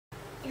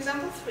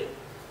Example 3.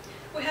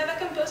 We have a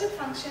composite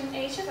function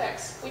h of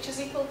x, which is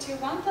equal to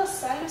 1 plus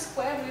sine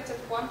square root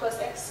of 1 plus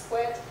x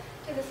squared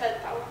to the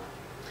third power.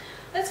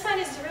 Let's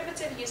find its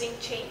derivative using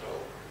chain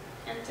rule.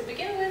 And to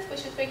begin with, we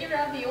should figure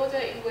out the order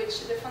in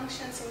which the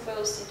functions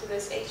imposed into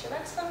this h of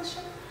x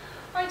function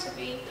are to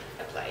be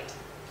applied.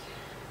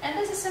 And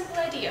there's a simple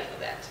idea for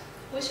that.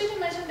 We should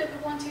imagine that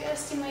we want to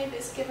estimate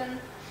this given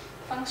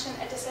function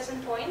at a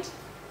certain point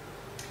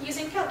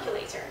using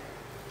calculator.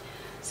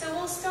 So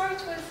we'll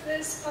start with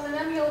this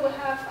polynomial we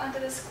have under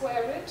the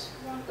square root,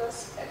 1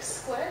 plus x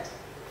squared.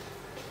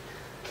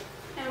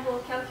 And we'll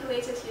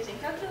calculate it using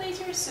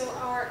calculator. So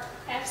our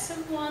f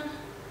sub 1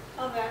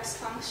 of x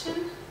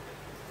function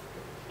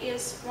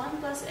is 1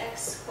 plus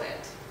x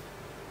squared.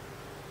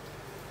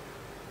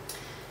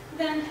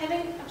 Then,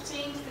 having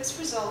obtained this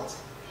result,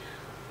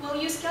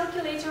 we'll use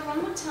calculator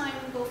one more time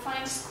and we'll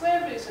find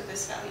square root of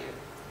this value.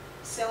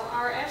 So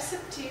our f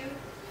sub 2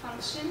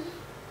 function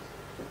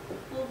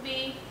will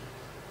be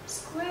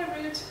square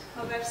root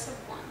of f sub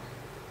 1.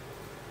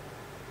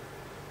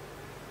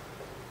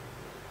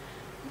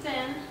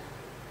 Then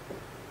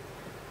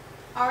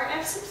our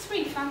f sub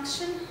 3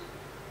 function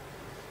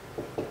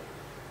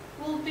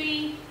will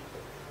be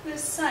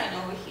this sine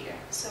over here.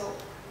 So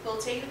we'll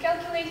take the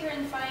calculator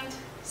and find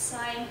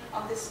sine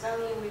of this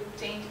value we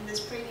obtained in this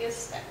previous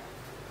step.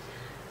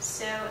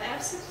 So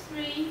f sub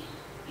 3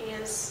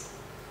 is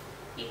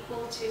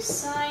equal to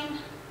sine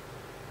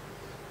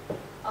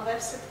of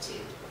f sub 2.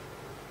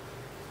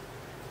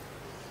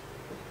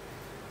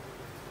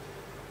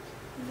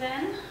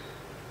 Then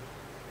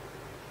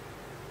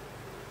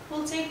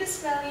we'll take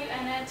this value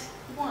and add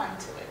 1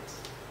 to it.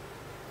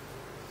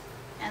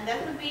 And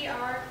that would be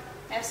our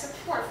f sub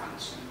 4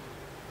 function.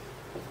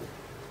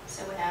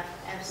 So we have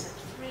f sub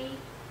 3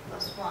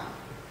 plus 1.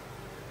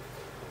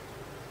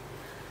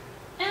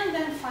 And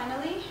then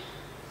finally,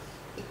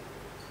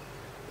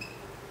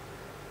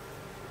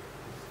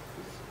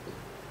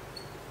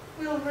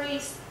 we'll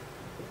raise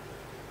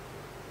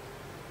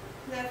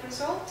that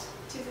result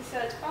to the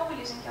third power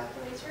using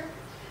calculator.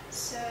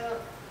 So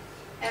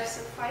f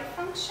sub 5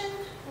 function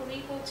will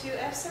equal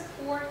to f sub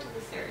 4 to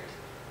the third.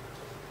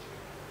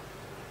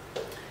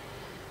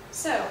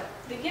 So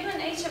the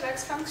given h of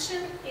x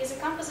function is a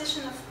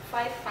composition of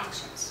 5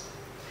 functions.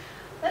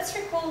 Let's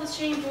recall the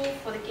chain rule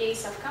for the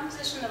case of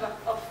composition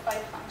of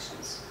 5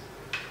 functions.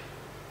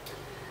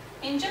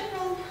 In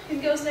general,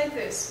 it goes like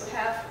this. We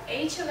have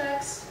h of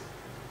x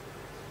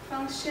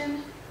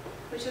function,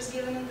 which is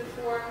given in the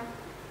form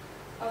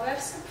of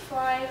f sub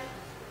 5,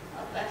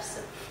 of f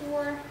sub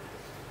 4,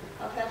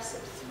 of f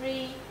sub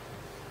 3,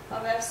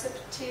 of f sub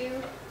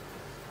 2,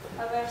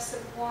 of f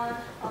sub 1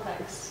 of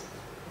x.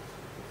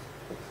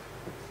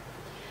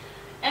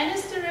 And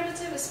its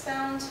derivative is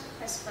found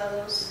as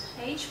follows.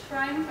 H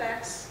prime of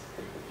x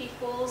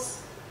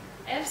equals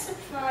f sub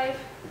 5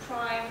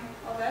 prime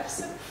of f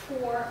sub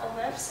 4 of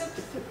f sub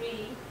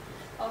 3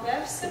 of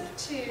f sub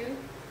 2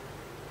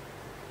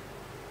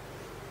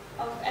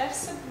 of f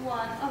sub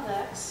 1 of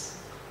x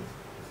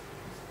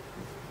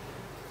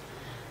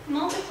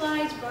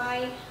multiplied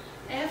by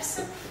f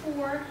sub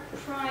 4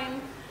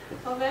 prime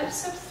of f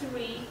sub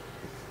 3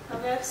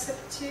 of f sub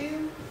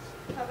 2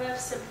 of f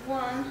sub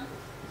 1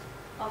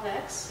 of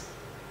x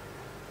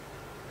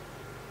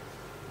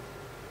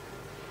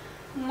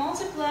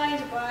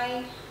multiplied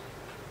by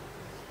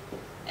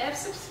f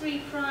sub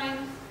 3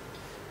 prime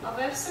of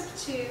f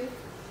sub 2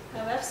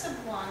 of f sub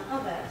 1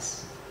 of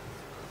x,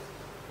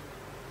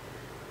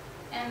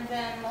 and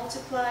then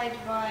multiplied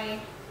by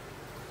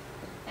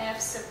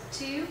f sub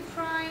 2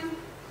 prime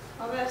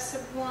of f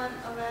sub 1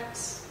 of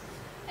x,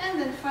 and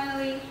then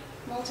finally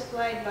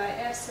multiplied by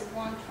f sub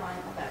 1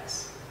 prime of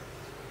x.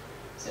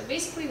 So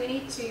basically we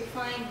need to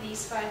find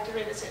these 5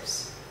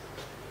 derivatives.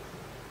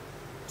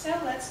 So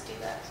let's do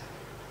that.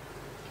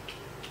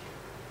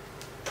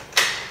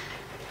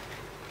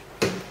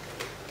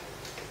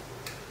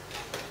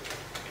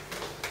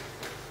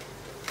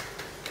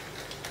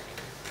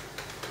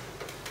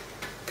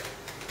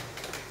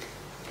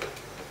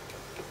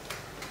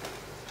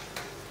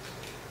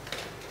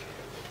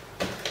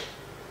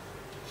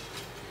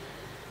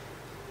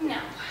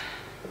 Now,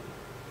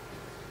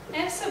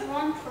 f sub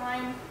 1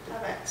 prime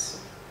of x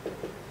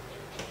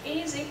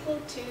is equal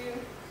to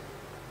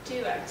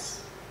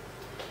 2x.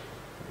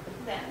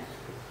 Then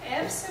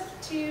f sub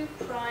 2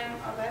 prime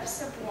of f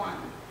sub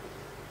 1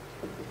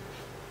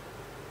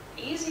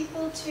 is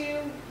equal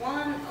to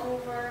 1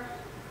 over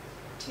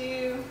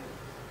 2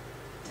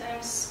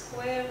 times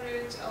square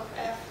root of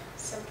f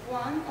sub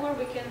 1, or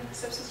we can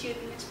substitute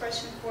an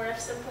expression for f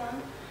sub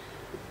 1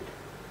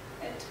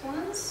 at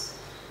once.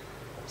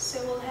 So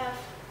we'll have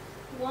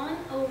 1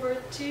 over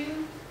 2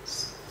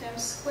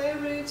 times square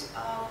root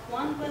of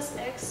 1 plus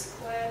x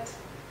squared,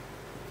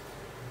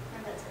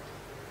 and that's it.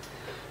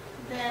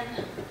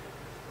 Then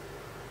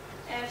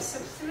f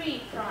sub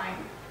 3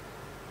 prime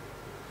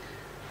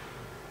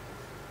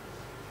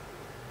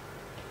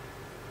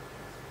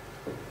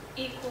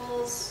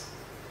equals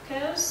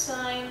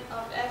cosine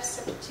of f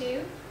sub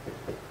 2,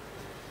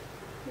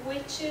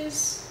 which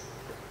is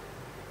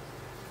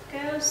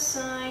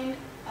cosine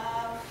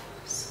of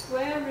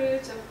square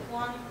root of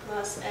 1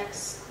 plus x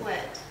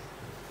squared.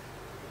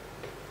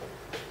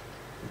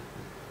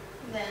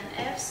 Then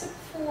f sub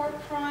 4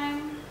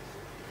 prime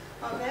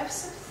of f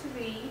sub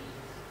 3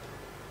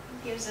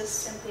 gives us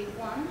simply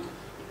 1.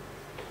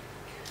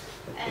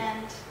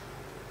 And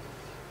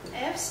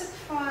f sub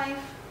 5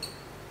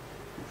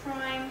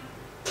 prime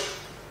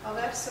of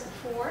f sub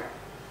 4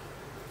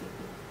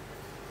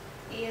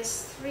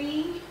 is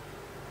 3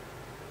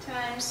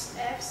 times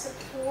f sub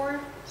 4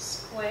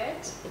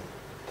 squared,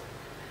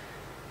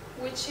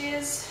 which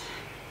is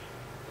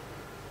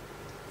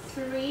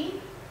 3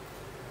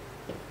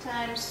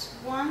 times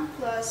 1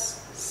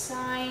 plus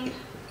sine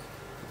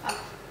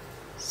of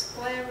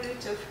square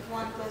root of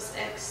 1 plus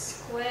x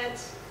squared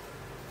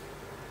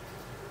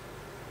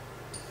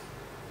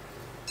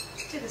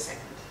to the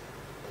second.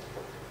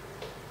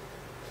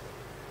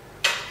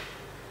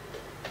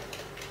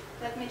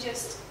 Let me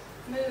just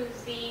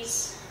move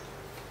these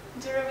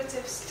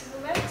derivatives to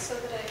the left so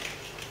that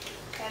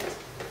I have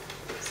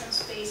some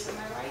space on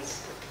my right.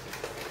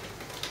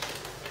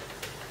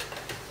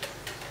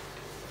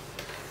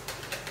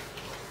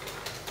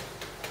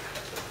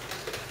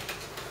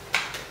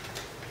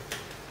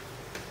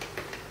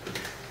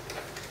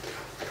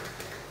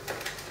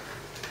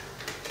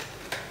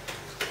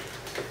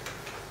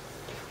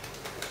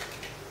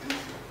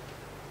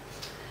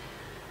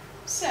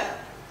 So,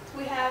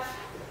 we have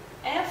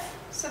f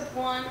sub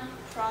 1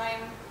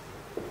 prime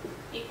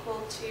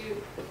equal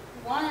to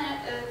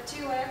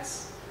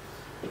 2x,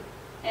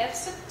 f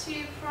sub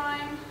 2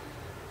 prime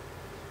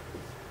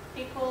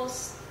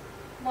equals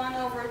 1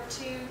 over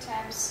 2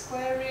 times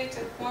square root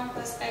of 1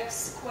 plus x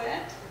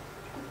squared.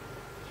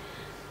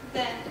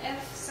 Then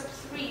f sub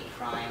 3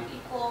 prime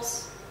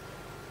equals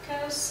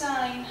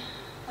cosine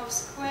of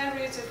square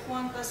root of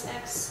 1 plus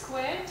x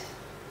squared.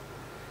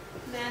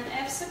 Then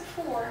f sub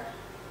 4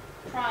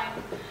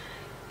 prime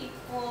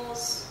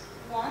equals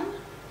 1,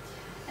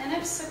 and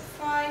f sub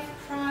 5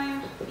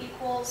 prime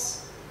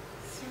equals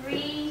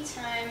 3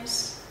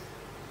 times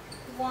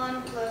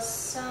 1 plus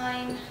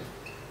sine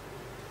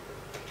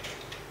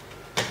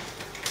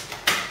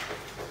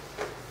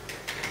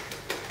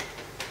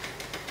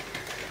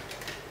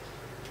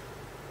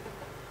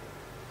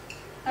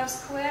of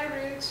square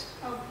root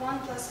of 1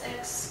 plus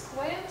x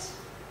squared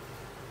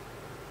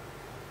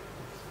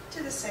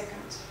to the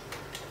second.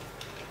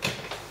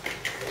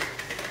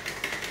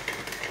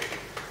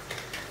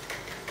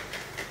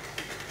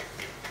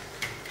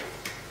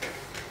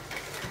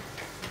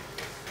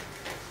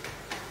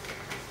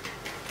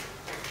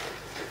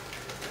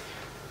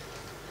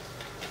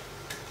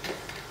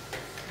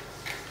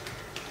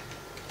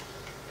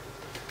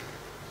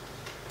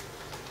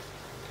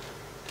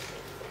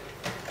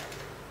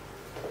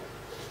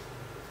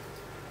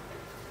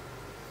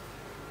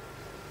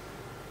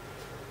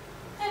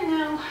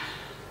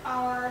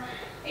 Our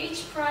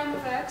h prime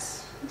of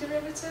x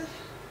derivative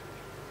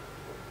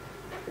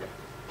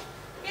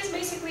is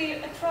basically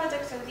a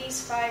product of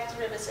these 5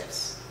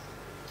 derivatives.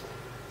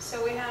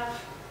 So we have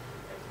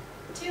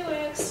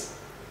 2x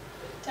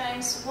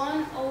times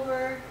 1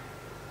 over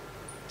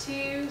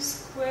 2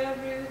 square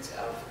root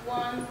of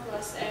 1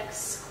 plus x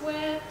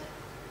squared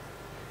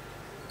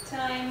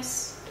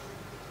times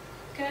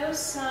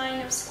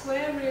cosine of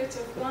square root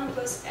of 1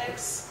 plus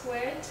x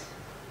squared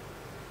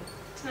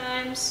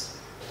times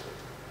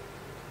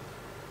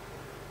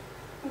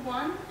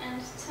 1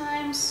 and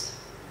times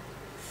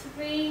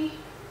 3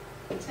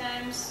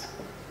 times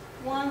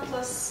 1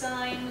 plus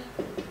sine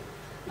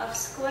of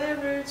square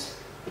root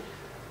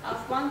of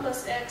 1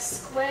 plus x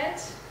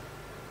squared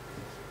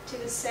to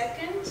the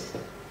second,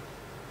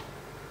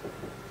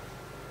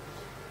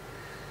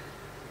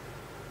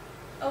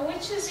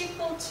 which is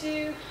equal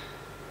to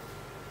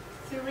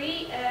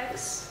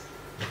 3x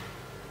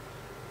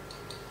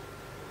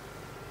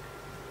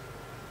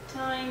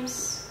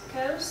times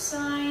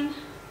cosine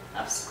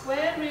of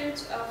square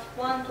root of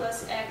 1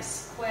 plus x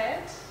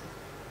squared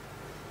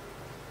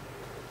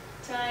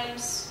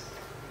times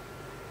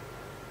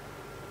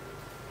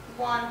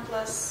 1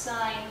 plus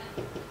sine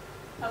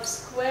of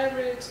square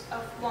root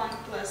of 1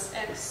 plus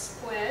x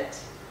squared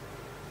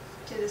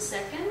to the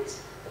second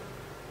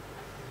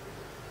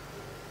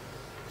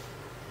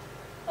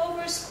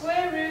over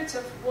square root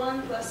of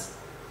 1 plus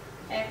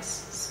x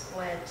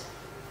squared.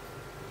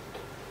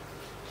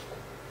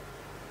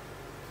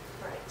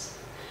 Right.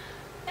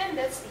 And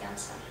that's the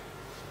answer.